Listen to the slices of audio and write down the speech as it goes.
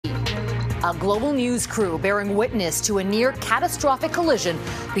A global news crew bearing witness to a near catastrophic collision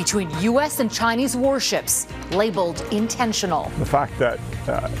between U.S. and Chinese warships, labeled intentional. The fact that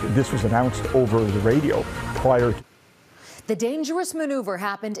this was announced over the radio prior to the dangerous maneuver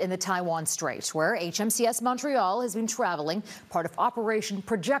happened in the Taiwan Strait, where HMCS Montreal has been traveling, part of Operation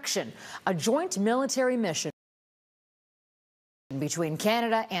Projection, a joint military mission between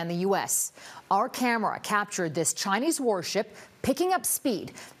Canada and the U.S. Our camera captured this Chinese warship picking up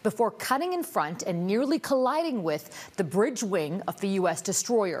speed before cutting in front and nearly colliding with the bridge wing of the U.S.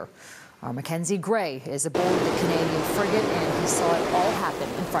 destroyer. Our Mackenzie Gray is aboard the Canadian frigate, and he saw it all happen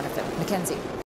in front of him. Mackenzie.